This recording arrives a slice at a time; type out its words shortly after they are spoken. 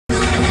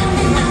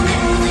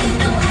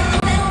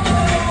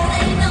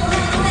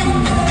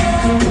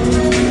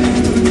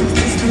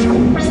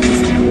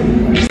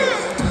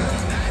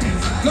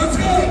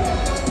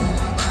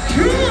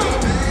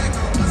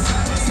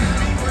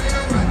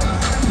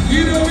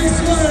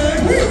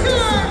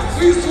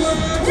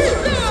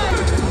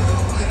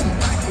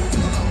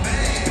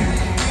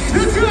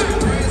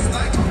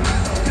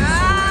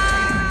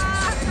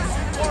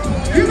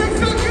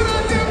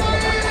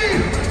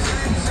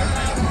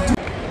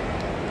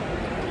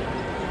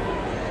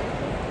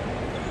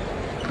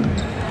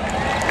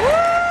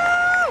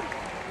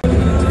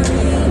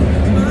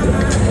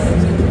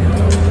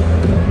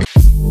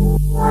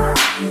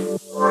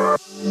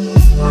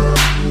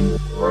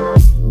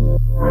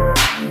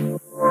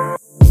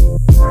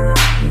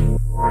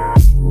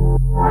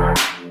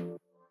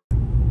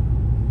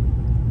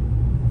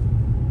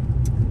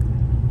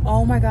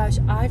Oh my gosh,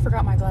 I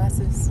forgot my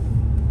glasses.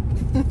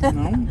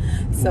 No?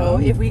 So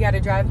if we got to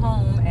drive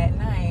home at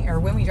night, or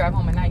when we drive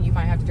home at night, you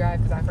might have to drive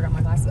because I forgot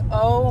my glasses.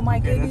 Oh my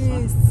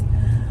goodness.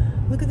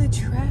 Look at the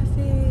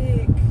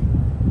traffic.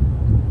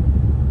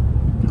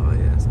 Oh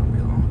yeah, it's gonna be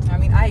long. I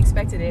mean, I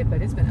expected it,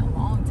 but it's been a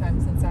long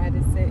time since I had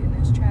to sit in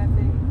this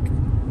traffic.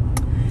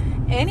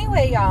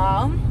 Anyway,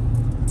 y'all,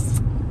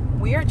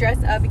 we are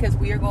dressed up because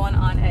we are going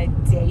on a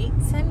date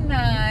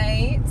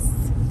tonight.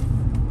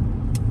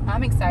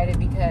 I'm excited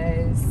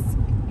because,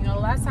 you know, the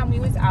last time we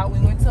was out, we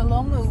went to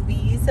little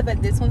movies,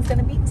 but this one's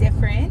gonna be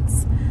different.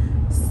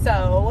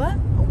 So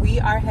we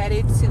are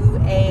headed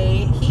to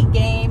a Heat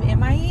game in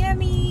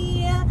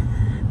Miami.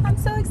 I'm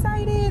so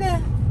excited.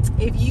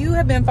 If you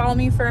have been following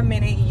me for a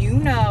minute, you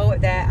know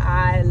that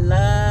I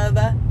love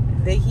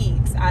the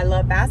Heat. I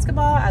love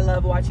basketball. I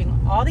love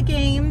watching all the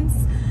games.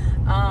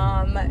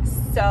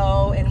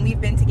 And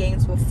we've been to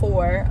games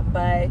before,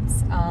 but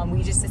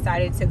we just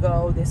decided to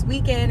go this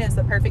weekend. It's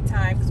the perfect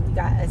time because we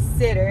got a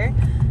sitter,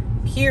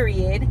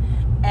 period.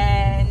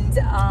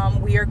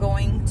 And we are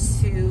going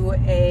to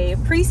a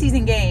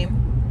preseason game,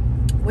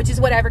 which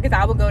is whatever because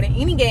I will go to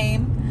any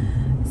game.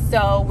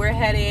 So we're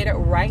headed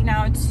right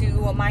now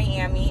to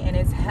Miami, and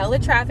it's hella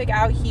traffic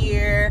out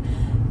here.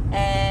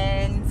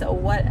 And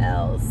what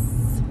else?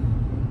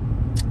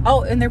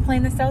 Oh, and they're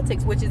playing the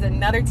Celtics, which is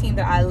another team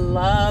that I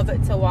love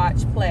to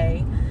watch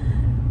play.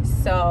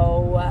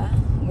 So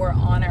we're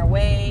on our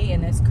way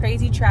in this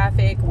crazy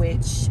traffic,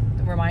 which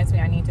reminds me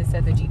I need to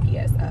set the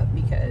GPS up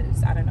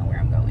because I don't know where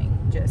I'm going,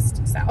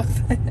 just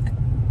south.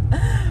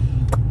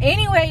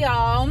 Anyway,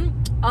 y'all,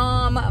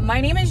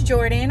 my name is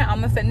Jordan.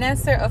 I'm a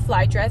finesser, a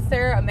fly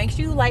dresser. Make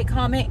sure you like,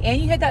 comment, and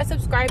you hit that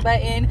subscribe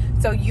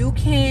button so you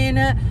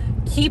can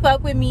keep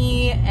up with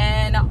me,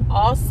 and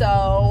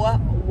also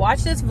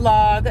watch this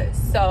vlog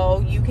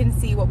so you can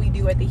see what we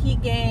do at the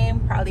Heat game.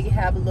 Probably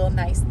have a little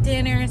nice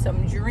dinner,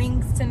 some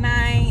drinks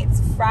tonight.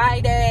 It's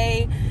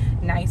Friday,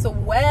 nice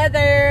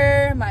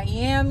weather,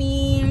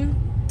 Miami.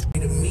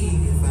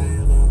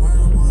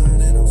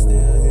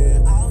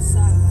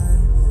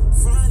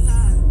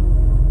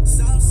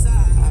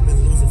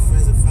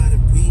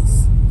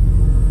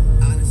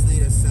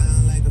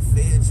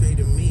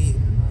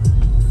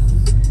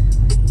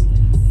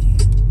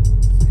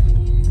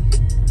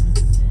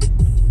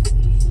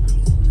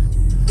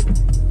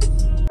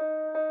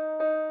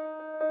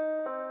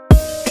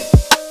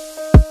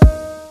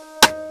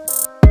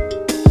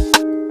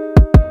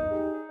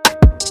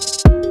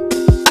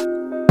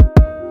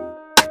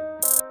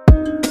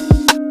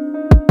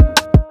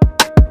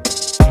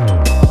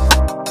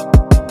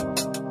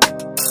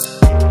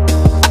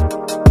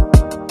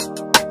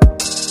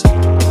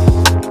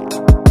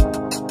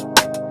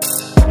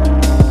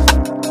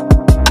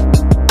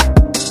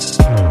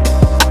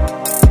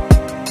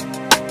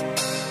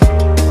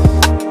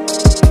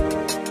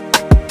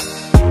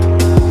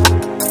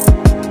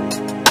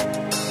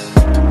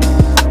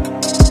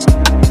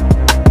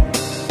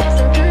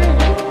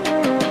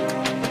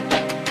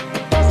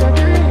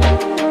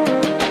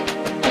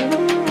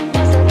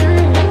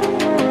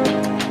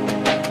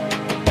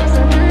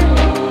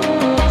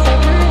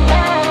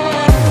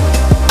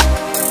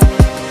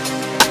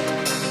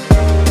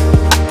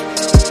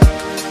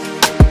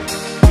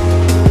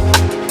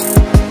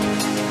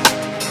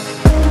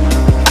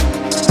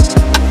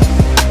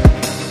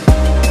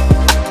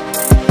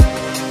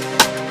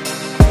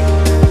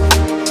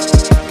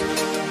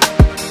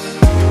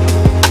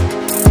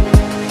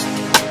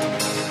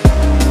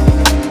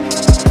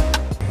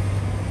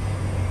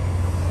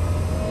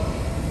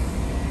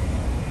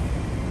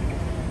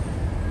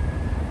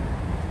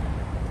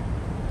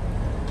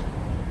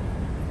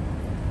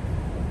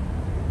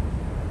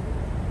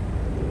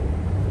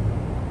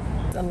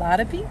 A lot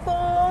of people.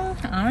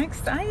 I'm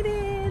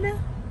excited.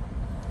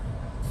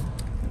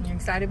 You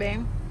excited,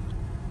 babe?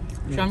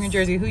 Yes. Show me your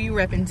jersey. Who you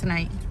repping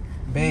tonight?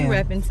 Bam. Who you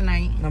repping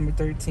tonight? Number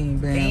 13,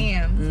 Bam.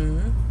 Bam.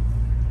 Mm-hmm.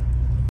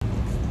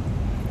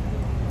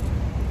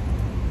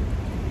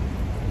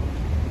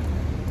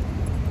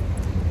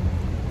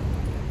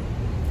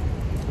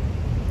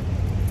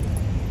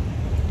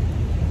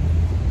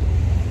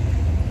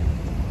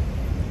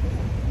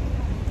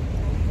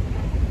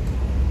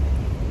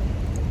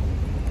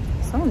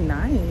 So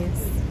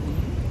nice.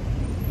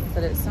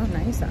 But it's so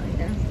nice out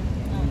here.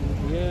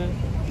 Yeah,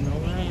 no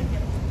rain.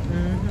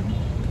 Mm-hmm.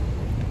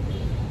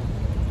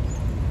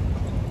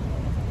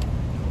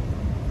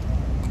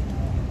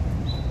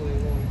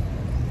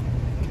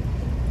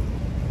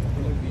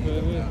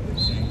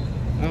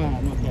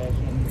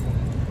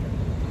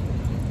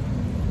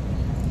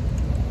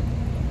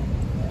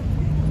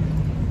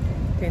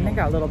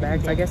 got little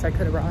bags. I guess I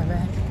could have brought my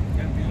bag.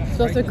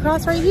 So it's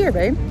across right here,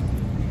 babe.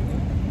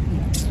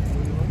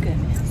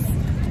 Goodness.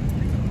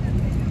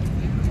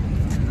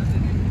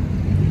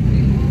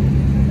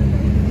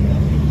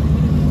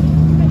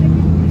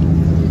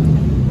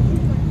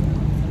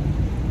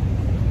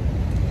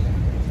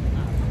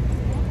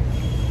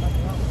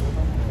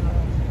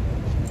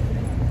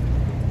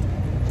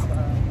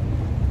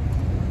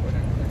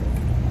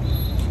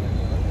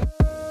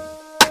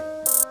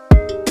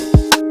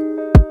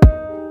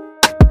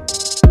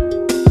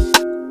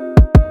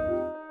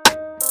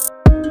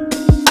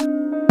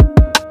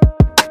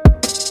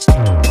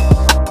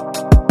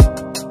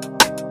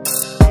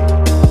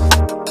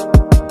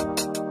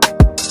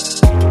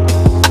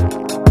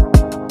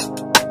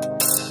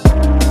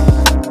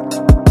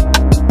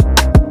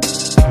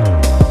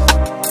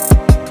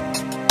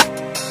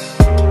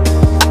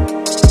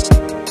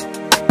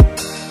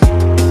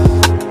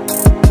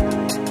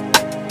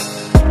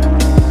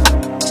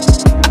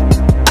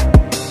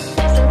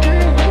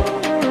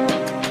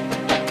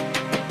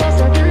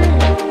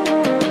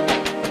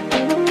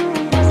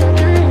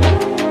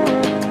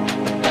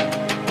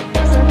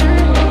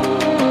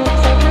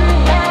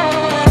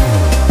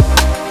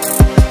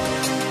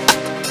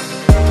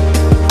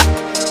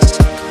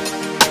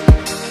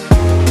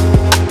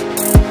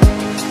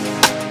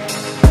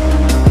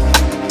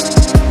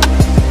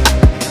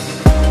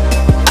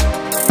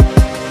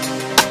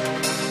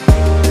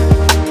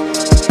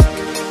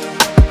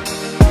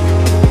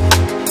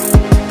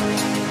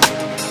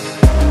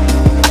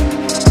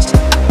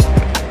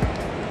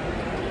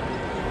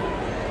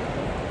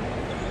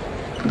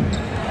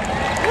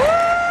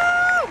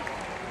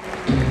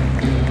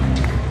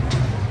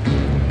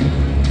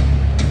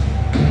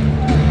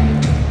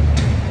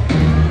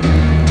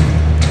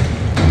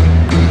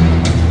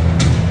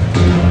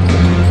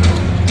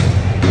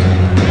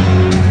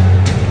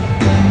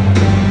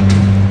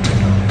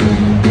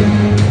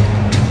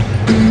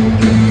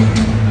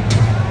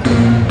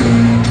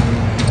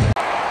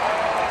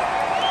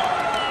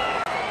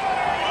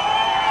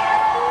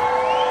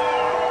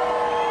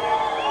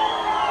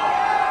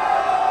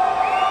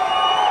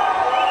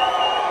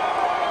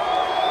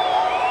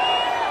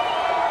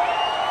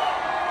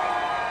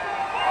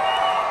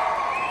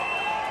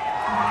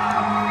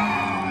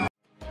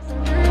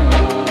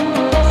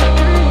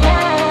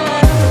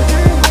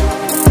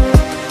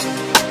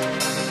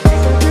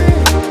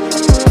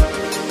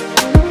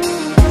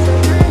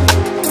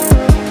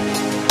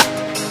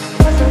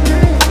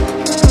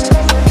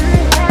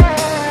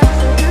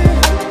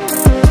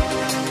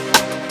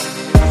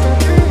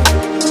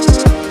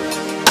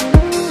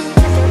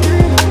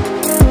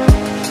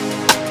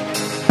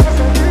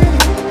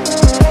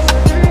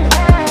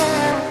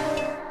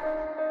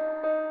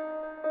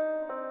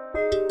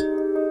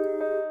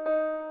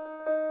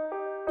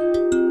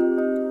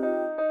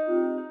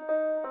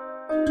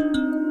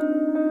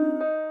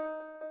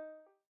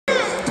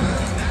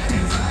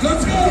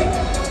 Let's go!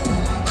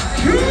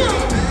 Yeah!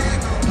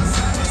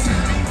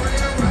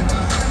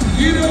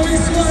 You know we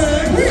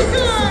swag! We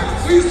swag!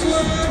 We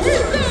swag! We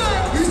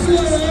swag! We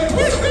swag!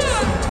 We swag!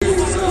 We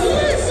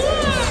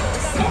swag!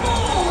 Come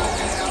on!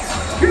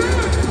 Yeah!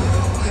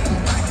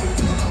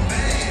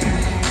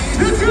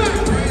 That's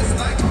right!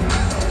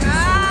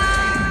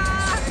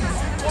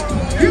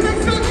 You look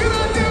so good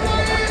out there,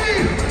 Miami!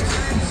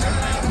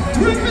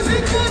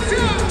 Represent one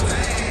time!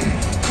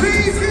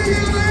 Please give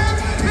your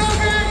left, now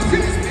back to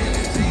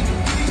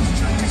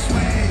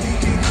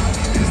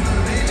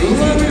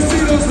let me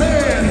see those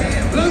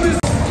hands. Let me see.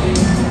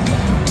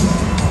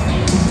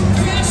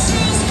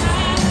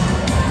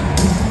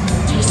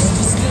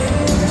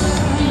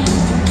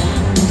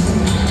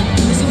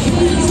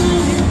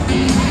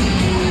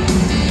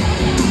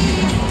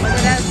 Look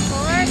at that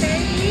score,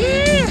 baby.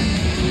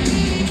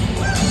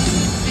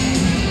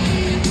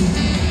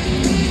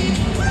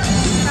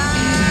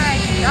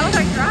 Nice. That was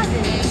like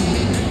driving.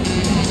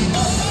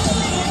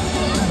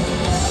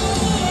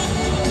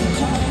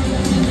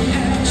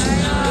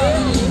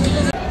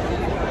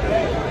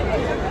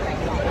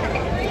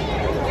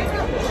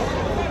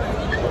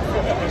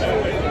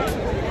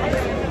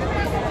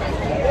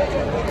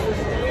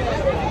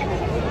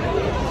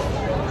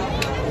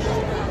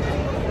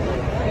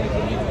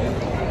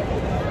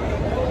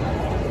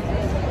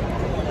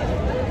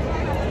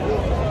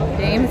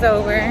 Game's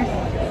over.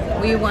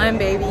 We won,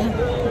 baby.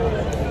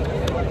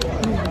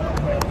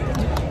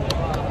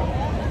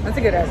 That's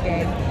a good ass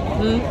game.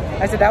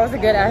 I said that was a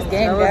good ass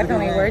game.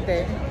 Definitely worth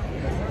it.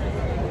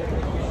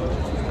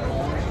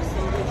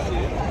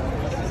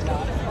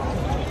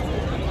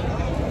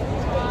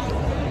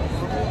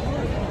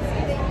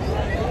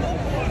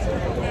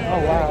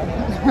 Oh wow.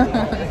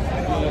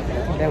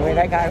 The way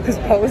that guy was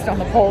posed on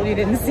the pole, you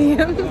didn't see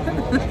him.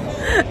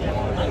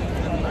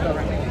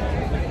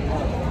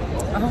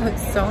 Oh,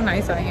 it's so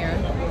nice out here.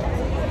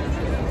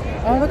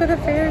 Oh, look at the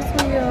Ferris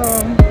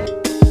wheel.